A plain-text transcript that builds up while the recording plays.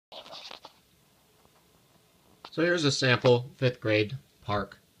So here's a sample 5th grade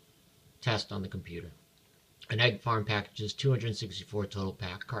PARCC test on the computer. An egg farm packages 264 total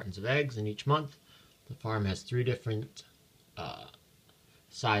cartons of eggs in each month. The farm has 3 different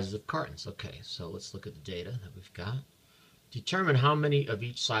sizes of cartons. Okay, so let's look at the data that we've got. Determine how many of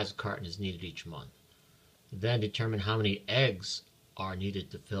each size of carton is needed each month. Then determine how many eggs are needed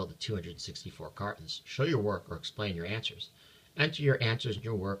to fill the 264 cartons. Show your work or explain your answers. Enter your answers in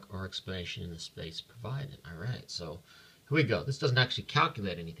your work or explanation in the space provided. Alright, so here we go. This doesn't actually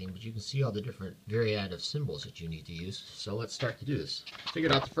calculate anything, but you can see all the different variative symbols that you need to use. So let's start to do this.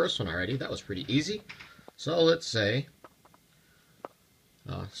 Figured out the first one already. That was pretty easy. So let's say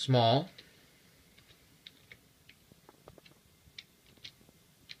small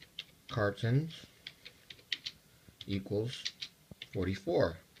cartons equals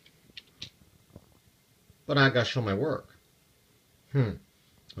 44. But I gotta show my work.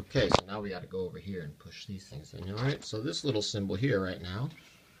 Okay, so now we gotta go over here and push these things in. Alright, so this little symbol here right now,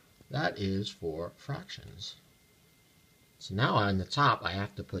 that is for fractions. So now on the top I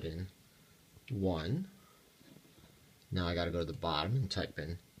have to put in 1. Now I gotta go to the bottom and type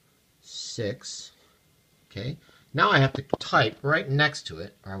in 6. Okay, now I have to type right next to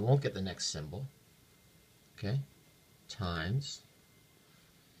it, or I won't get the next symbol. Okay, times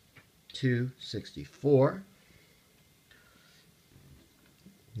 264.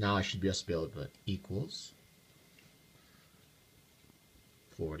 Now I should just be able to put equals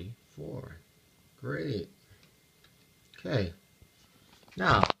 44. Great. Okay.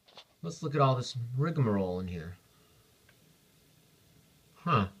 Now, let's look at all this rigmarole in here.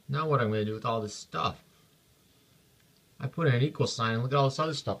 Now what I'm going to do with all this stuff? I put in an equal sign and look at all this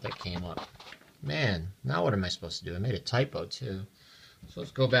other stuff that came up. Man, now what am I supposed to do? I made a typo too. So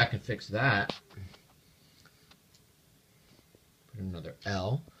let's go back and fix that. Put another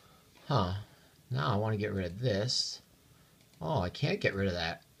L. Now I want to get rid of this. Oh, I can't get rid of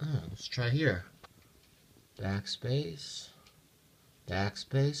that. Let's try here. Backspace.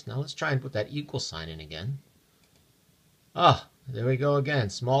 Backspace. Now let's try and put that equal sign in again. There we go again.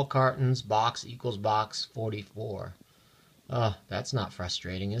 Small cartons, box equals box 44. That's not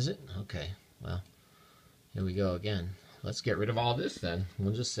frustrating, is it? Okay, well, here we go again. Let's get rid of all this then.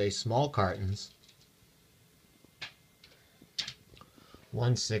 We'll just say small cartons.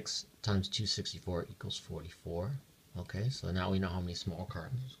 16 times 264 equals 44. Okay, so now we know how many small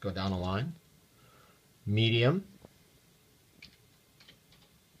cartons. Let's go down a line. Medium.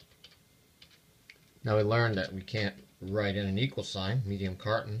 Now we learned that we can't write in an equal sign, medium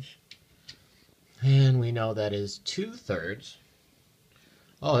cartons. And we know that is 2/3.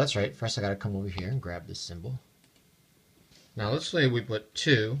 Oh, that's right. First I got to come over here and grab this symbol. Now let's say we put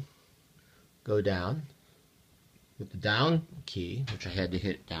 2, go down, with the down key, which I had to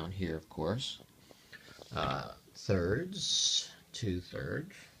hit down here, of course. Thirds,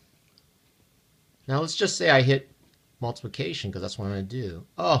 2/3. Now let's just say I hit multiplication because that's what I'm going to do.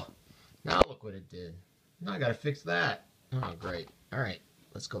 Oh, now look what it did. Now I got to fix that. Oh, great. All right,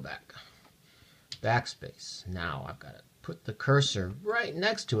 let's go back. Backspace. Now I've got to put the cursor right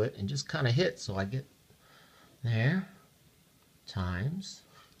next to it and just kind of hit so I get there. Times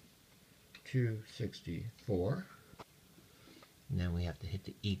 264. And then we have to hit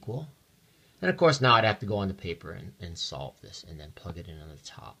the equal. And of course now I'd have to go on the paper and solve this and then plug it in on the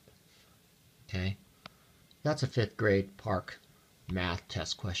top. Okay? That's a 5th grade PARCC math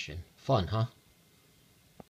test question. Fun, huh?